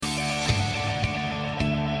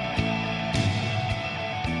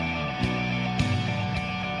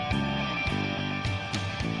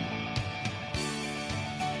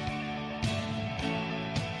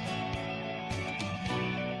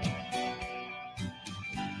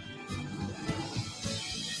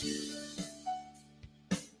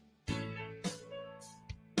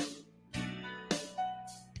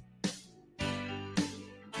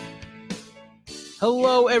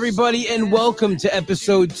Hello, everybody, and welcome to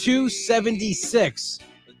episode 276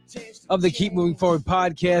 of the Keep Moving Forward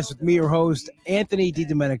podcast with me, your host, Anthony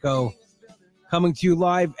DiDomenico, coming to you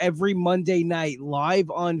live every Monday night,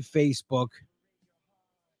 live on Facebook.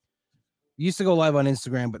 We used to go live on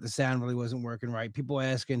Instagram, but the sound really wasn't working right. People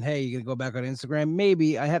asking, hey, you going to go back on Instagram?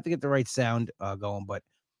 Maybe. I have to get the right sound going, but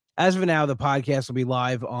as of now, the podcast will be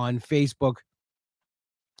live on Facebook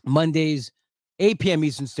Mondays, 8 p.m.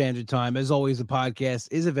 Eastern Standard Time. As always, the podcast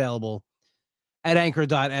is available at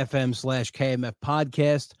anchor.fm/KMF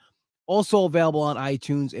podcast. Also available on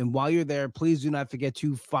iTunes. And while you're there, please do not forget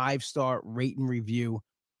to 5-star rate and review.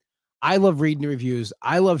 I love reading the reviews.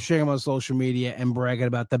 I love sharing them on social media and bragging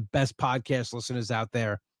about the best podcast listeners out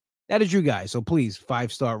there. That is you guys. So please,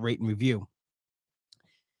 5-star rate and review.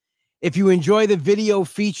 If you enjoy the video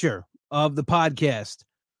feature of the podcast,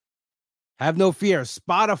 have no fear.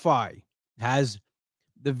 Spotify has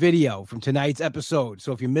the video from tonight's episode.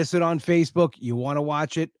 So if you miss it on Facebook, you want to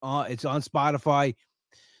watch it, it's on Spotify.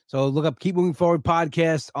 So look up Keep Moving Forward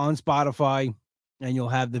podcast on Spotify, and you'll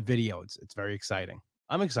have the video. It's very exciting.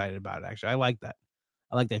 I'm excited about it, actually. I like that.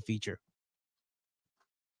 I like that feature.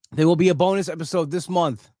 There will be a bonus episode this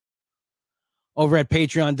month over at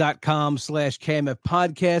patreon.com/KMF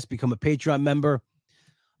podcast. Become a Patreon member.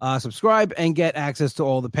 Subscribe and get access to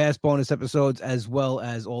all the past bonus episodes as well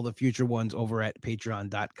as all the future ones over at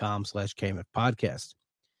patreon.com/KMF podcast.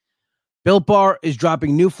 Built Bar is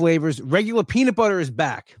dropping new flavors. Regular peanut butter is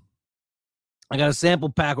back. I got a sample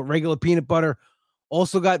pack with regular peanut butter.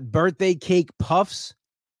 Also got birthday cake puffs.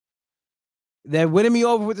 They're winning me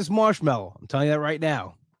over with this marshmallow. I'm telling you that right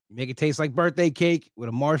now. Make it taste like birthday cake with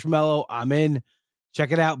a marshmallow. I'm in.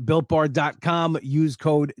 Check it out. BuiltBar.com. Use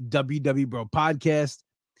code WWBroPodcast.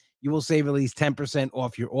 You will save at least 10%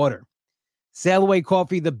 off your order. Sail Away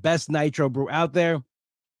Coffee, the best nitro brew out there.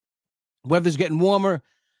 Weather's getting warmer.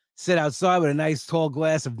 Sit outside with a nice tall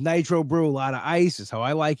glass of nitro brew, a lot of ice is how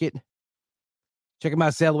I like it. Check them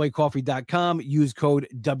out, sailawaycoffee.com. Use code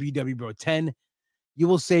WWBro10. You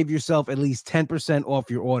will save yourself at least 10%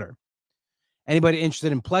 off your order. Anybody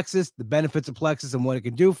interested in Plexus, the benefits of Plexus and what it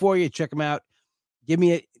can do for you, check them out. Shoot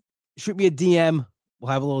me a DM.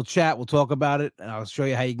 We'll have a little chat. We'll talk about it, and I'll show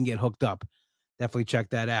you how you can get hooked up. Definitely check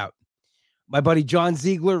that out. My buddy John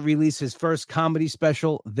Ziegler released his first comedy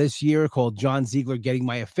special this year called John Ziegler Getting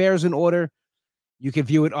My Affairs in Order. You can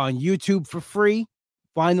view it on YouTube for free.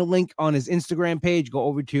 Find the link on his Instagram page. Go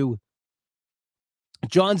over to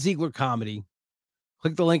John Ziegler Comedy.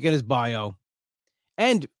 Click the link in his bio.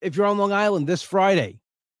 And if you're on Long Island this Friday,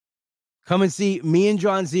 come and see me and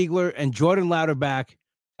John Ziegler and Jordan Louderback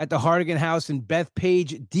at the Hardigan House in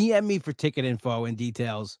Bethpage. DM me for ticket info and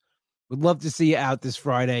details. Would love to see you out this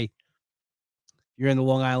Friday. If you're in the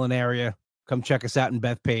Long Island area, come check us out in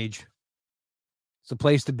Bethpage. It's a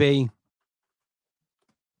place to be.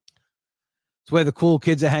 It's where the cool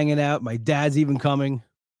kids are hanging out. My dad's even coming.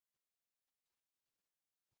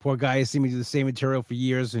 Poor guy has seen me do the same material for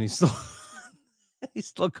years, and he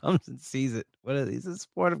still comes and sees it. He's a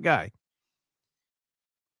supportive guy.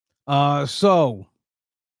 So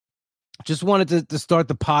just wanted to start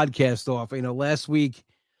the podcast off. Last week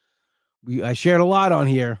I shared a lot on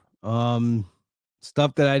here.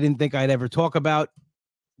 Stuff that I didn't think I'd ever talk about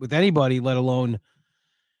with anybody, let alone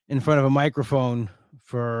in front of a microphone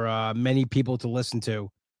for many people to listen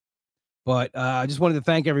to. But I just wanted to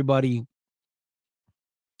thank everybody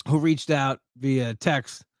who reached out via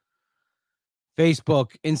text,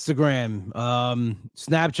 Facebook, Instagram,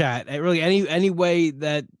 Snapchat, really any way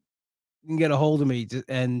that you can get a hold of me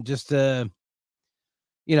and just to,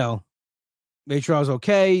 make sure I was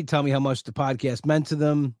okay. Tell me how much the podcast meant to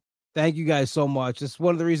them. Thank you guys so much. It's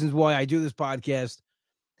one of the reasons why I do this podcast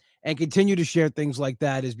and continue to share things like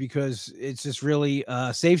that is because it's just really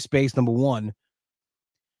a safe space, number one.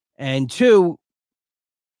 And two,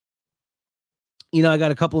 I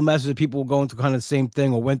got a couple of messages of people going through kind of the same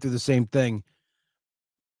thing or went through the same thing.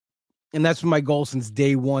 And that's my goal since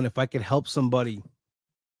day one. If I could help somebody,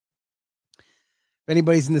 if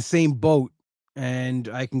anybody's in the same boat and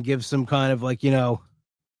I can give some kind of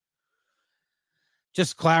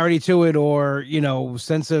just clarity to it or,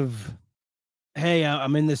 sense of, hey,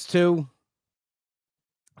 I'm in this too,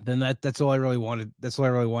 then that's all I really wanted. That's all I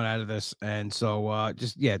really want out of this. And so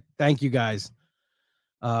thank you guys.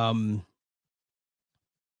 I don't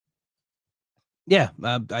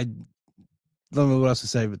know what else to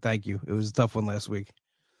say, but thank you. It was a tough one last week.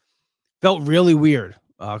 Felt really weird.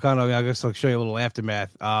 I guess I'll show you a little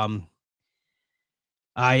aftermath.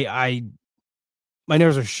 My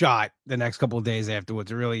nerves are shot the next couple of days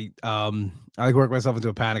afterwards. It really, I worked myself into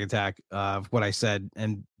a panic attack of what I said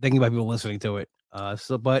and thinking about people listening to it.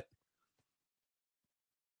 But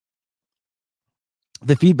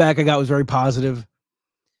the feedback I got was very positive,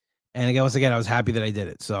 and again, once again, I was happy that I did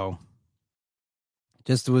it. So,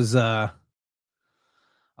 just was a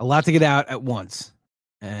lot to get out at once,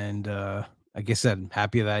 and like I said, I'm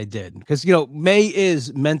happy that I did because May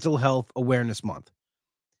is Mental Health Awareness Month.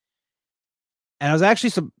 And I was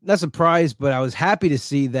actually not surprised, but I was happy to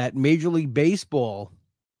see that Major League Baseball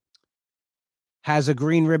has a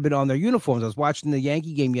green ribbon on their uniforms. I was watching the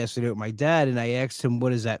Yankee game yesterday with my dad, and I asked him,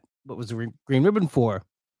 "What is that? What was the green ribbon for?"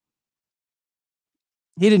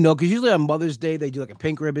 He didn't know, because usually on Mother's Day they do like a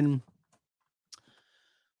pink ribbon.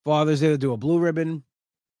 Father's Day they do a blue ribbon.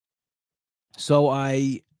 So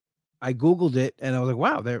I Googled it, and I was like,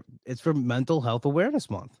 "Wow, it's for Mental Health Awareness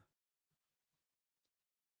Month."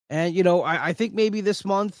 And I think maybe this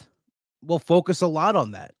month we'll focus a lot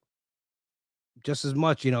on that, just as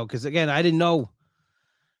much, because again, I didn't know.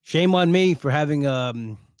 Shame on me for having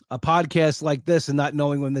a podcast like this and not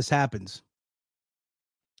knowing when this happens.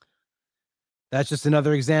 That's just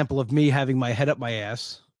another example of me having my head up my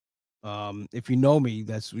ass. If you know me,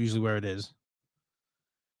 that's usually where it is.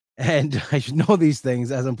 And I should know these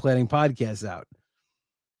things as I'm planning podcasts out.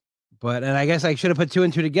 And I guess I should have put two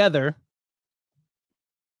and two together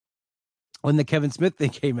when the Kevin Smith thing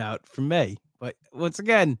came out from May. But once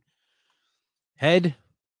again, head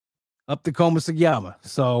up to Koma Sugiyama.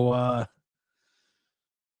 So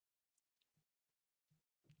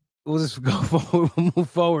we'll just go forward, we'll move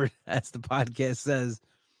forward, as the podcast says.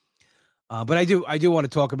 But I do want to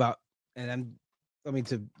talk about, and I mean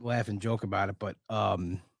to laugh and joke about it, but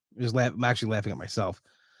I'm actually laughing at myself.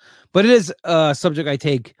 But it is a subject I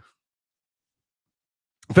take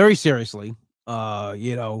very seriously.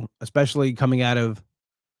 Especially coming out of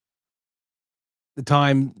the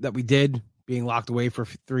time that we did, being locked away for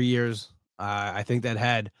 3 years. I think that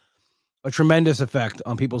had a tremendous effect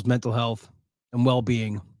on people's mental health and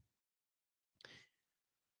well-being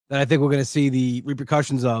that I think we're going to see the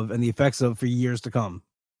repercussions of and the effects of for years to come.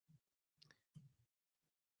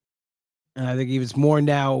 And I think it's more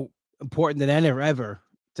now important than ever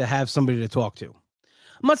to have somebody to talk to.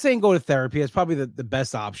 I'm not saying go to therapy. It's probably the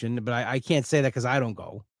best option, but I can't say that because I don't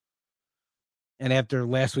go. And after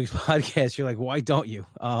last week's podcast, you're like, why don't you?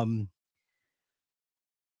 I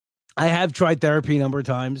have tried therapy a number of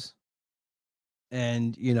times.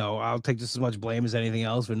 And, I'll take just as much blame as anything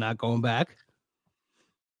else for not going back.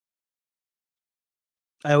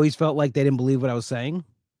 I always felt like they didn't believe what I was saying.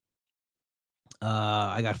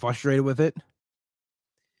 I got frustrated with it.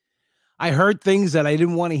 I heard things that I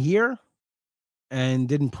didn't want to hear and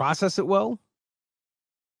didn't process it well.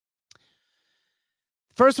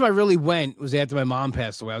 First time I really went was after my mom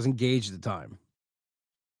passed away. I was engaged at the time.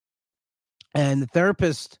 And the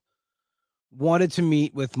therapist wanted to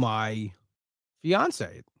meet with my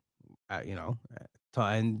fiance,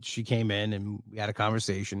 and she came in and we had a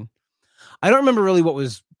conversation. I don't remember really what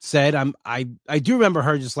was said. I do remember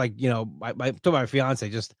her just like, my fiance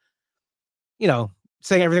just,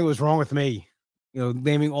 saying everything was wrong with me,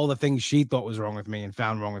 naming all the things she thought was wrong with me and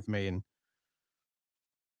found wrong with me. And,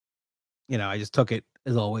 I just took it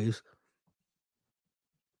as always.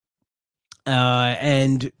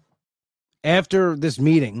 And after this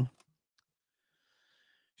meeting,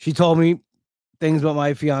 she told me things about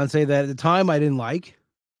my fiance that at the time I didn't like.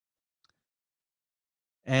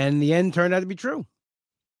 And the end turned out to be true.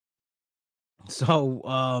 So,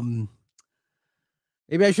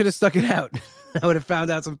 maybe I should have stuck it out. I would have found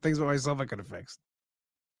out some things about myself I could have fixed.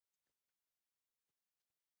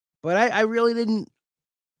 But I really didn't.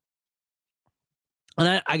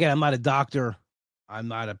 And I'm not a doctor. I'm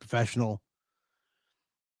not a professional.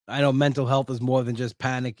 I know mental health is more than just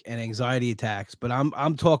panic and anxiety attacks, but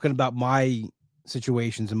I'm talking about my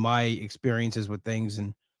situations and my experiences with things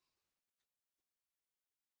and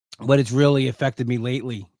what it's really affected me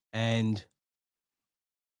lately. And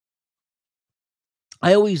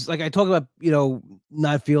I always, I talk about,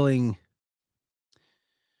 not feeling,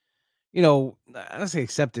 I don't say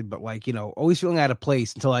accepted, but always feeling out of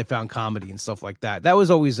place until I found comedy and stuff like that. That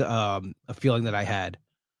was always a feeling that I had,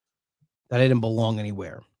 that I didn't belong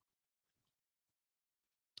anywhere.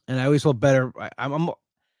 And I always felt better. I'm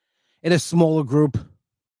in a smaller group.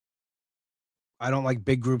 I don't like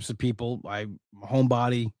big groups of people. I'm a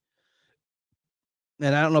homebody.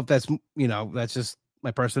 And I don't know if that's, that's just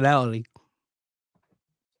my personality.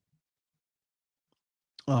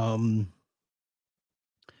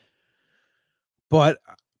 But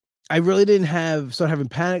I really didn't start having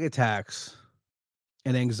panic attacks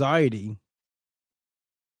and anxiety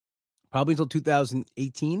probably until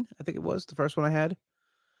 2018. I think it was the first one I had.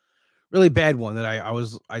 Really bad one that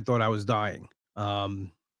I thought I was dying.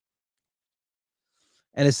 Um,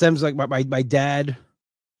 and it seems like my dad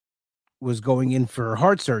was going in for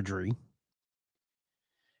heart surgery,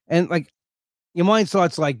 and like your mind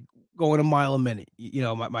starts like going a mile a minute.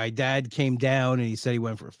 My dad came down and he said he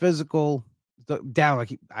went for a physical. Down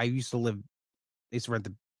like I used to live. I used to rent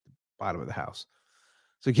the bottom of the house,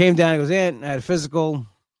 so he came down. He goes in, I had a physical.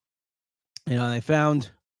 And they found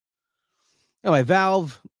my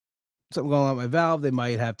valve, something going on with my valve. They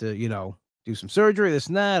might have to do some surgery, this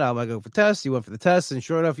and that. I might go for tests. He went for the tests, and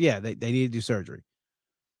sure enough, yeah, they need to do surgery.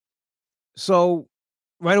 So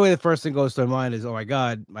right away, the first thing goes to my mind is, oh my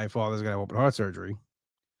God, my father's gonna have open heart surgery.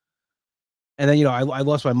 And then I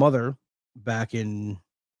lost my mother back in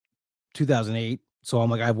 2008. So I'm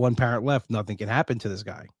like, I have one parent left. Nothing can happen to this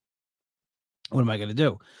guy. What am I gonna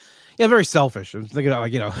do? Yeah, very selfish. I'm thinking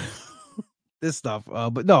of this stuff.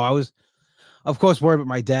 But no, I was, of course, worried about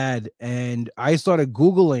my dad, and I started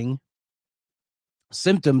Googling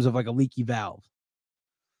symptoms of like a leaky valve.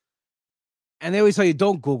 And they always tell you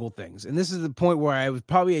don't Google things. And this is the point where I was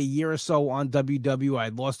probably a year or so on WW. I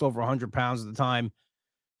had lost over 100 pounds at the time.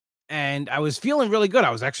 And I was feeling really good.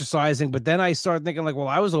 I was exercising, but then I started thinking like, well,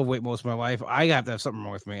 I was overweight most of my life. I have to have something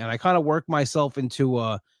wrong with me. And I kind of worked myself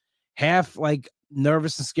into half like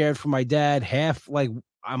nervous and scared for my dad, half like,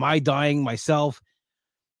 am I dying myself?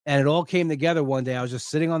 And it all came together one day. I was just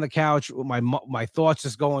sitting on the couch with my thoughts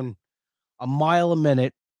just going a mile a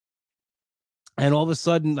minute. And all of a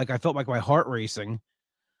sudden, like I felt like my heart racing.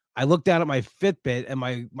 I looked down at my Fitbit and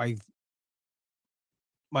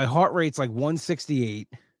my heart rate's like 168.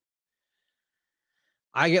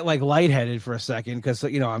 I get like lightheaded for a second because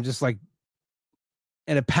I'm just like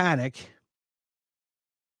in a panic.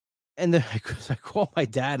 And then I call my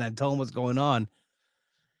dad and I tell him what's going on.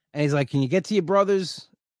 And he's like, "Can you get to your brothers?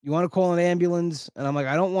 You want to call an ambulance?" And I'm like,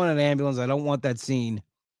 "I don't want an ambulance. I don't want that scene."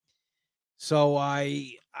 So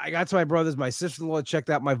I got to my brothers. My sister-in-law checked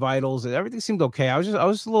out my vitals, and everything seemed okay. I was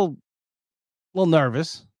a little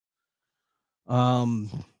nervous.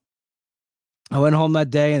 Um, I went home that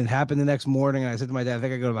day, and it happened the next morning. And I said to my dad, "I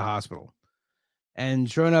think I go to the hospital." And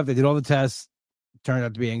sure enough, they did all the tests. Turned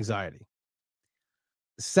out to be anxiety.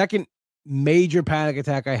 The second major panic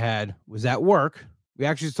attack I had was at work. We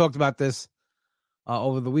actually talked about this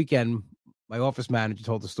over the weekend. My office manager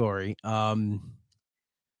told the story.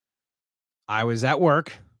 I was at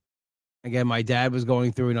work. Again, my dad was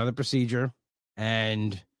going through another procedure,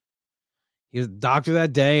 and he was a doctor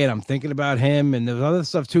that day, and I'm thinking about him, and there was other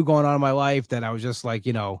stuff too going on in my life that I was just like,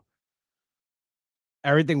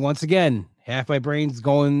 everything once again, half my brain's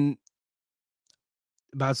going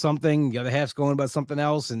about something, the other half's going about something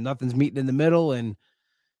else, and nothing's meeting in the middle. And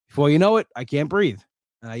before you know it, I can't breathe.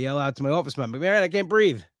 And I yell out to my office member, "Mary, I can't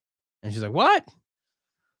breathe." And she's like, "What?"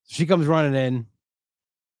 She comes running in.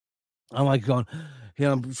 I'm like going,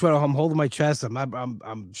 I'm holding my chest.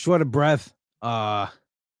 I'm short of breath.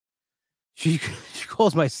 She she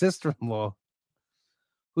calls my sister-in-law,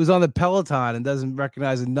 who's on the Peloton and doesn't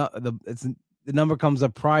recognize the number comes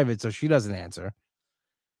up private, so she doesn't answer.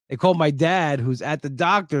 They call my dad, who's at the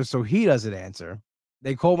doctor, so he doesn't answer.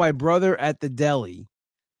 They call my brother at the deli,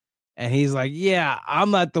 and he's like, "Yeah,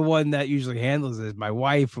 I'm not the one that usually handles this. My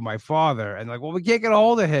wife or my father." And like, "Well, we can't get a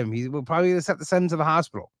hold of him. We'll probably just have to send him to the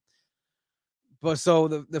hospital." But so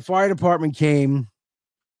the fire department came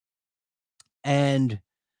and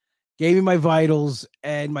gave me my vitals,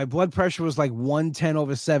 and my blood pressure was like 110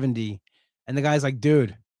 over 70. And the guy's like,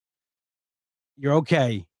 "Dude, you're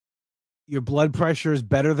okay. Your blood pressure is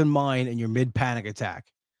better than mine, and you're mid panic attack."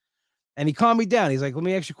 And he calmed me down. He's like, "Let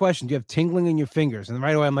me ask you a question. Do you have tingling in your fingers?" And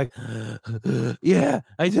right away, I'm like, "Yeah,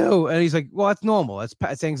 I do." And he's like, "Well, that's normal.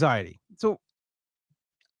 That's anxiety." So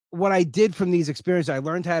what I did from these experiences, I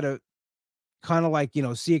learned how to kind of like,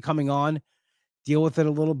 see it coming on, deal with it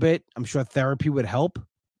a little bit. I'm sure therapy would help.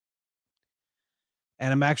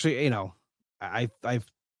 And I'm actually, I've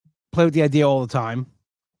played with the idea all the time.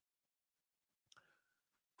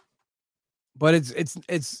 But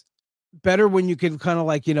it's better when you can kind of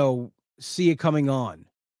like, see it coming on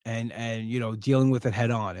and dealing with it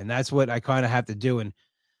head on. And that's what I kind of have to do. And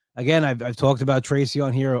again, I've talked about Tracy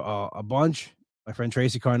on here a bunch. My friend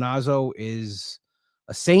Tracy Carnazzo is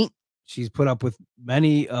a saint. She's put up with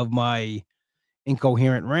many of my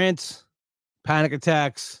incoherent rants, panic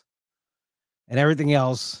attacks, and everything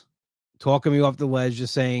else, talking me off the ledge,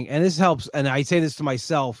 just saying, and this helps. And I say this to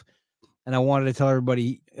myself, and I wanted to tell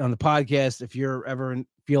everybody on the podcast, if you're ever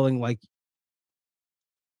feeling like,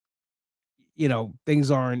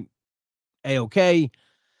 things aren't a-okay,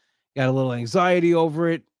 got a little anxiety over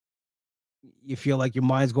it, you feel like your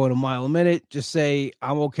mind's going a mile a minute, just say,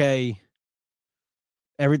 "I'm okay.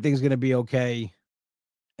 everything's going to be okay,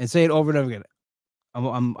 and say it over and over again.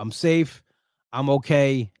 I'm safe. I'm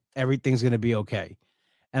okay. Everything's going to be okay.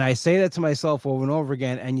 And I say that to myself over and over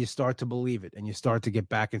again, and you start to believe it, and you start to get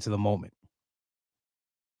back into the moment.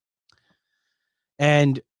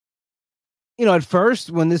 And at first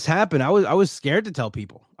when this happened, I was scared to tell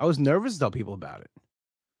people. I was nervous to tell people about it.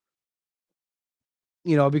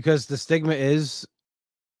 Because the stigma is,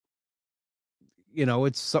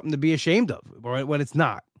 it's something to be ashamed of, or when it's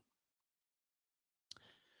not.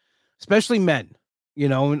 Especially men.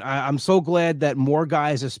 And I'm so glad that more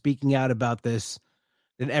guys are speaking out about this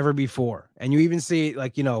than ever before. And you even see,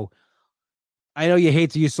 like, I know you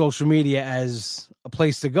hate to use social media as a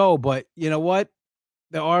place to go, but you know what?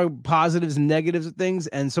 There are positives and negatives of things.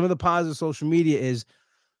 And some of the positives of social media is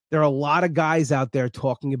there are a lot of guys out there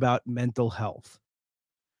talking about mental health.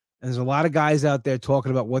 And there's a lot of guys out there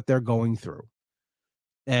talking about what they're going through.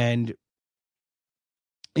 And,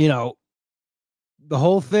 the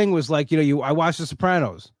whole thing was like, I watched The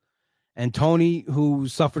Sopranos, and Tony, who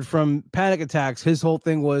suffered from panic attacks, his whole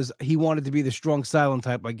thing was he wanted to be the strong silent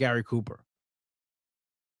type like Gary Cooper.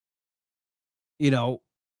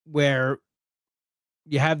 Where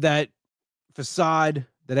you have that facade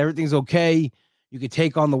that everything's okay, you can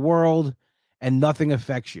take on the world and nothing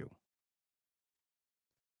affects you.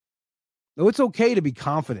 No, it's okay to be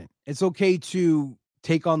confident. It's okay to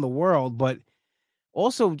take on the world, but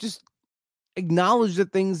also just acknowledge the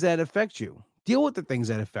things that affect you. Deal with the things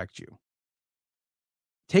that affect you.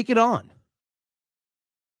 Take it on.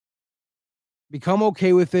 Become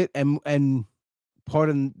okay with it, and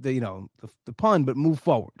pardon the pun, but move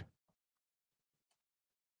forward.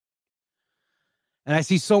 And I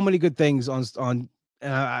see so many good things on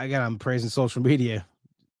again, I'm praising social media.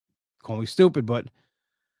 Call me stupid, but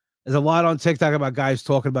there's a lot on TikTok about guys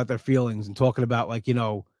talking about their feelings and talking about, like,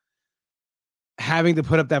 having to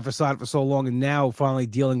put up that facade for so long and now finally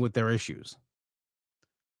dealing with their issues.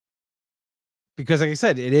 Because like I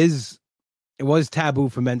said, it was taboo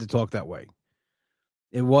for men to talk that way.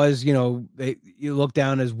 It was, you look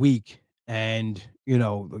down as weak and,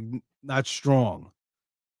 not strong.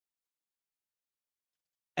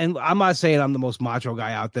 And I'm not saying I'm the most macho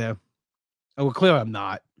guy out there. Oh, well, clearly I'm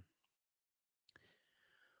not.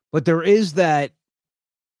 But there is that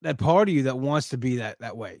part of you that wants to be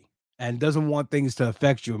that way and doesn't want things to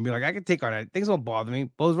affect you and be like, I can take on it. Things don't bother me.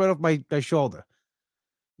 Blows right off my shoulder.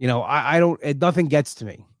 I don't, nothing gets to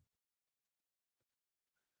me.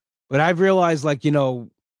 But I've realized, like, I don't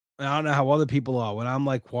know how other people are. When I'm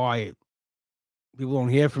like quiet, people don't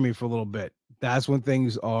hear from me for a little bit. That's when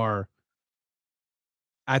things are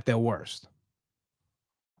at their worst.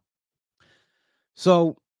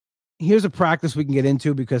 So here's a practice we can get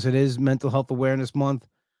into because it is Mental Health Awareness Month.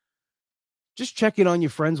 Just check in on your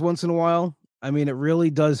friends once in a while. I mean, it really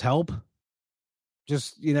does help.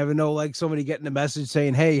 Just, you never know, like somebody getting a message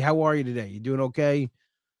saying, hey, how are you today? You doing okay?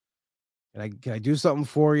 Can I do something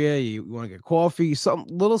for you? You want to get coffee?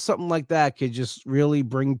 Something like that could just really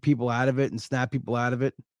bring people out of it and snap people out of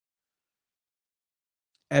it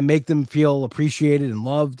and make them feel appreciated and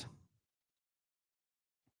loved.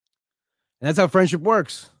 And that's how friendship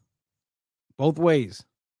works. Both ways.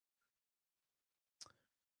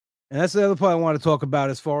 And that's the other part I want to talk about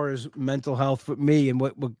as far as mental health for me and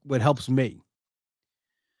what helps me.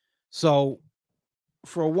 So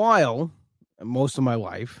for a while, most of my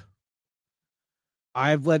life,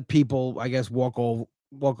 I've let people, I guess, walk all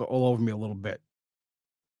over me a little bit,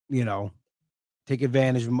 take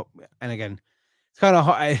advantage of, and again, it's kind of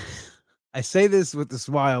hard. I say this with a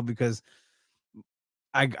smile because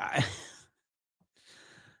I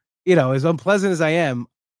as unpleasant as I am,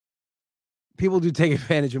 people do take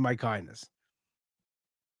advantage of my kindness.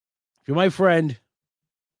 If you're my friend,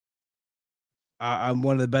 I'm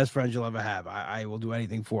one of the best friends you'll ever have. I will do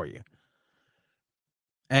anything for you.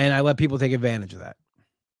 And I let people take advantage of that.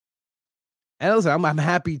 And listen, I'm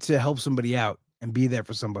happy to help somebody out and be there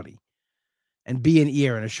for somebody and be an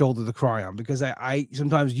ear and a shoulder to cry on because I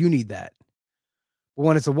sometimes you need that. But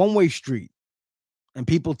when it's a one-way street and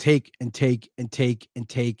people take and take and take and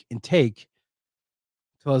take and take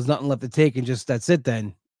till there's nothing left to take and just that's it,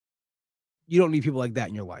 then you don't need people like that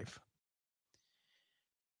in your life.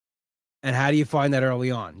 And how do you find that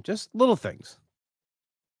early on? Just little things.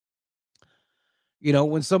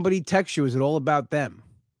 When somebody texts you, is it all about them?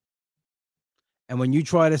 And when you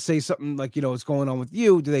try to say something like, what's going on with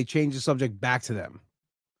you, do they change the subject back to them?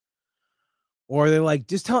 Or they're like,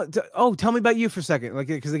 just tell me about you for a second. Like,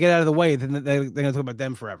 because they get out of the way, then they're going to talk about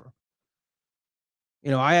them forever.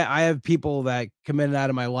 I have people that come in and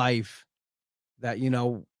out of my life that,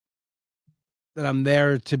 that I'm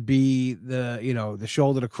there to be the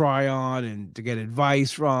shoulder to cry on and to get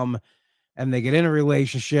advice from, and they get in a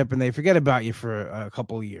relationship and they forget about you for a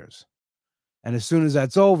couple of years. And as soon as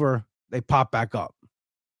that's over, they pop back up.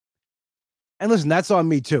 And listen, that's on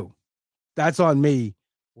me too. That's on me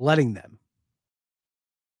letting them.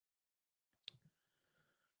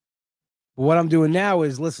 But what I'm doing now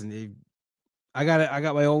is listen, I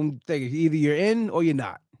got my own thing. Either you're in or you're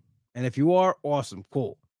not. And if you are, awesome,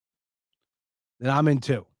 cool. Then I'm in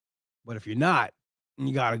too. But if you're not,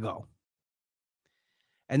 you gotta go.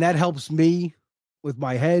 And that helps me with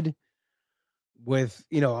my head, I'm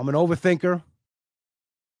an overthinker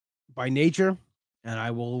by nature, and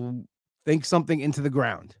I will think something into the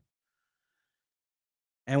ground.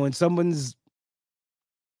 And when someone's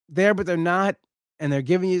there, but they're not, and they're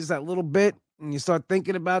giving you just that little bit, and you start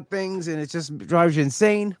thinking about things, and it just drives you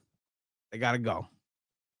insane, they gotta go.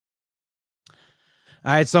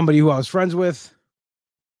 I had somebody who I was friends with.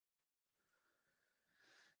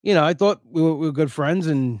 I thought we were good friends,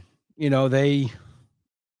 and they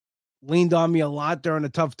leaned on me a lot during a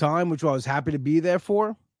tough time, which I was happy to be there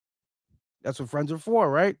for. That's what friends are for,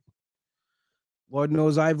 right? Lord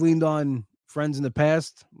knows I've leaned on friends in the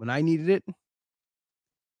past when I needed it.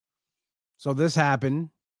 So this happened.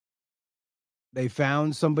 They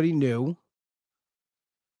found somebody new.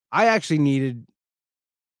 I actually needed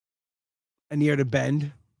an ear to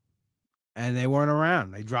bend, and they weren't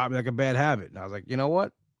around. They dropped me like a bad habit. And I was like, you know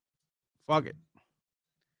what? Fuck it.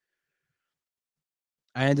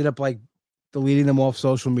 I ended up like deleting them off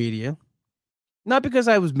social media. Not because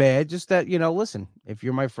I was mad, just that, listen, if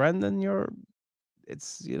you're my friend, then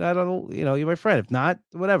I don't, you're my friend. If not,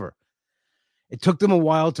 whatever. It took them a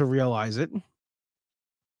while to realize it.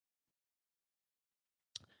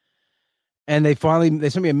 And they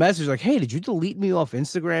sent me a message like, "Hey, did you delete me off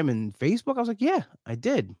Instagram and Facebook?" I was like, "Yeah, I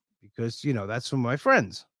did." Because, that's from my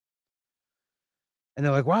friends. And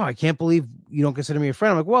they're like, "Wow, I can't believe you don't consider me a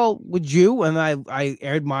friend." I'm like, "Well, would you?" And I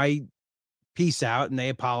aired my piece out and they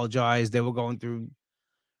apologized. They were going through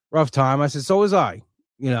rough time. I said, "So was I."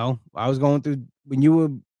 I was going through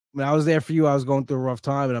when I was there for you, I was going through a rough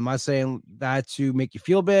time, and I'm not saying that to make you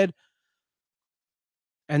feel bad.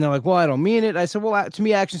 And they're like, "Well, I don't mean it." I said, "Well, to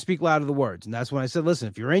me, actions speak louder than words." And that's when I said, "Listen,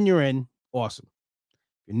 if you're in, you're in. Awesome.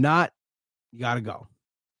 If you're not, you got to go."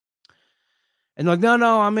 And they're like, "No,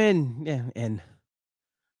 no, I'm in." Yeah. And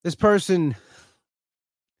this person,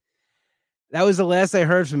 that was the last I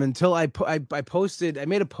heard from him until I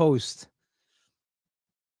made a post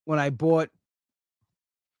when I bought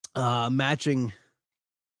matching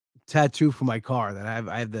tattoo for my car that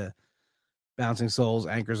I have the Bouncing Souls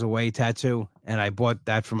Anchors Away tattoo. And I bought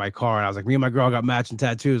that for my car. And I was like, me and my girl got matching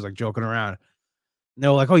tattoos, like joking around. And they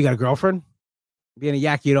were like, "Oh, you got a girlfriend?" Being a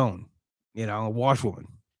yak you don't, a washwoman.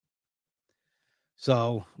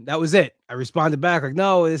 So that was it. I responded back like,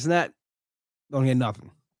 "No, this and that." Don't hear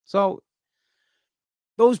nothing. So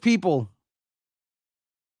those people,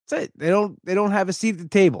 that's it. They don't have a seat at the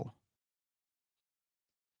table.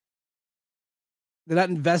 They're not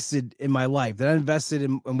invested in my life. They're not invested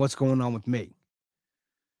in what's going on with me.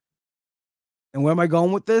 And where am I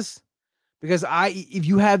going with this? Because if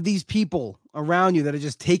you have these people around you that are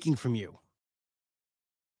just taking from you,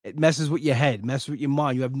 it messes with your head, messes with your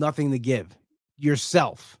mind. You have nothing to give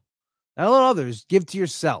yourself. Not let others, give to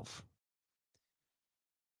yourself.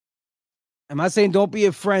 I'm not saying don't be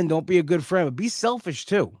a friend, don't be a good friend, but be selfish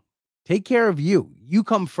too. Take care of you. You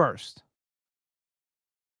come first.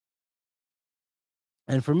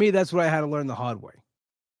 And for me, that's what I had to learn the hard way.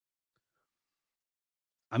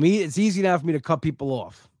 I mean, it's easy now for me to cut people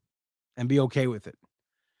off and be okay with it.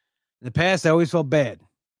 In the past, I always felt bad.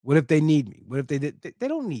 What if they need me? What if they did? They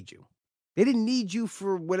don't need you. They didn't need you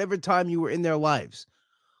for whatever time you were in their lives.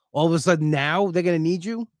 All of a sudden now they're going to need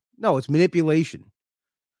you? No, it's manipulation.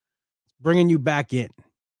 It's bringing you back in.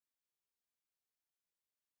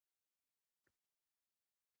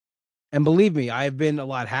 And believe me, I've been a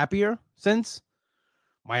lot happier since.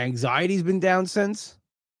 My anxiety's been down since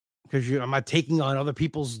because I'm not taking on other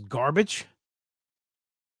people's garbage.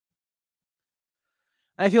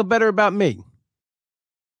 I feel better about me.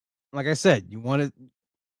 Like I said, you want to,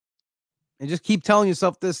 and just keep telling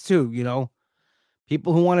yourself this too,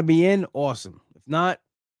 people who want to be in, awesome. If not,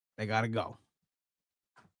 they got to go.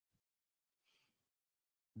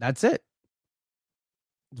 That's it.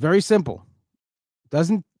 It's very simple.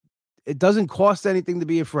 It doesn't cost anything to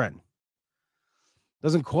be a friend.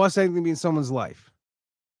 Doesn't cost anything to be in someone's life.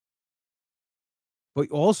 But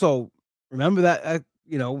also remember that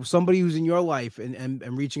somebody who's in your life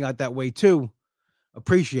and reaching out that way too,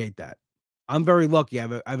 appreciate that. I'm very lucky. I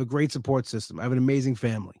have a great support system. I have an amazing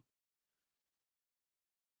family.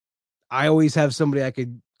 I always have somebody I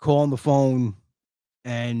could call on the phone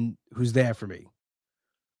and who's there for me.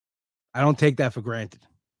 I don't take that for granted.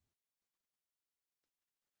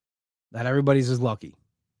 Not everybody's as lucky.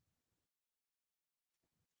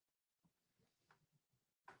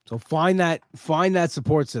 So find that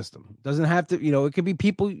support system. Doesn't have to, it could be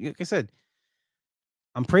people. Like I said,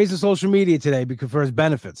 I'm praising social media today because for its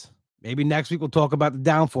benefits. Maybe next week we'll talk about the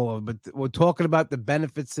downfall of it, but we're talking about the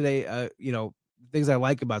benefits today. Things I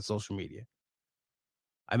like about social media.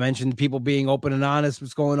 I mentioned people being open and honest,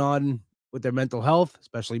 what's going on with their mental health,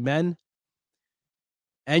 especially men.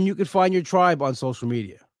 And you can find your tribe on social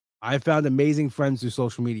media. I found amazing friends through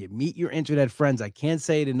social media. Meet your internet friends. I can't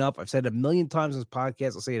say it enough. I've said it a million times on this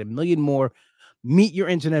podcast. I'll say it a million more. Meet your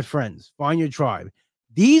internet friends. Find your tribe.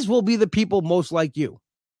 These will be the people most like you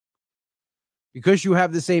because you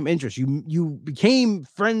have the same interests. You became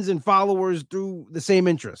friends and followers through the same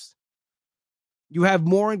interests. You have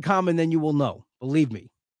more in common than you will know. Believe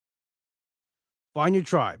me. Find your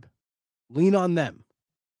tribe. Lean on them.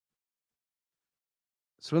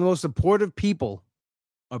 Some of the most supportive people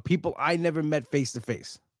are people I never met face to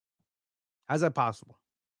face. How's that possible?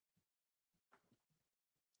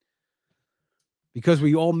 Because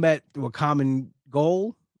we all met through a common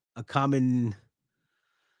goal, a common,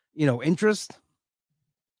 interest,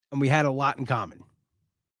 and we had a lot in common.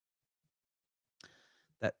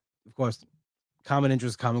 That, of course, common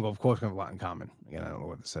interest, common goal, of course, we have a lot in common. Again, I don't know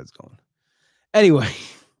where this head's going. Anyway,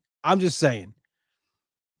 I'm just saying.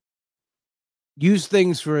 Use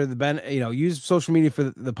things for the use social media for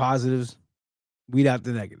the positives, weed out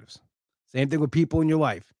the negatives. Same thing with people in your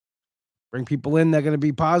life. Bring people in that are going to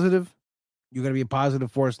be positive. You're going to be a positive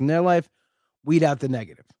force in their life. Weed out the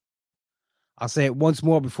negative. I'll say it once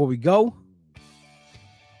more before we go.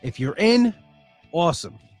 If you're in,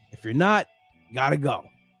 awesome. If you're not, gotta go.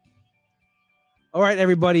 All right,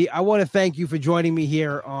 everybody. I want to thank you for joining me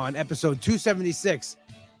here on episode 276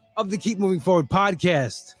 of the Keep Moving Forward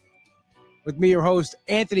podcast. With me, your host,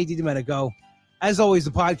 Anthony DiDomenico. As always,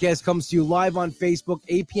 the podcast comes to you live on Facebook,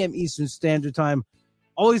 8 p.m. Eastern Standard Time.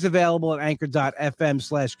 Always available at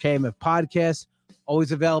anchor.fm/KMF podcast.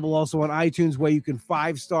 Always available also on iTunes where you can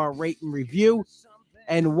 5-star rate and review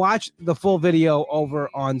and watch the full video over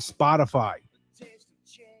on Spotify.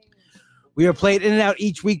 We are played in and out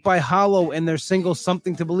each week by Hollow and their single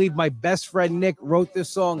Something to Believe. My best friend Nick wrote this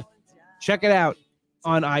song. Check it out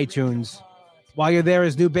on iTunes. While you're there,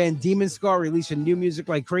 his new band Demon Scar releasing new music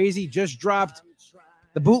like crazy. Just dropped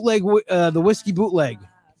the bootleg, the Whiskey bootleg.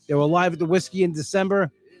 They were live at the Whiskey in December.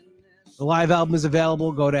 The live album is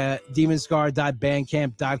available. Go to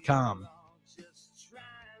demonscar.bandcamp.com.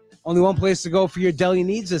 Only one place to go for your deli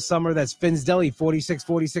needs this summer. That's Finn's Deli,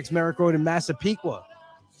 4646 Merrick Road in Massapequa.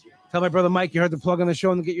 Tell my brother Mike you heard the plug on the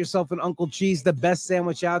show and get yourself an Uncle Cheese, the best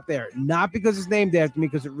sandwich out there. Not because it's named after me,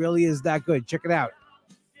 because it really is that good. Check it out.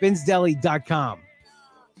 FinsDeli.com.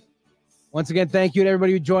 Once again, thank you to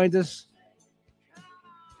everybody who joined us.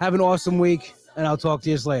 Have an awesome week, and I'll talk to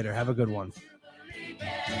you later. Have a good one.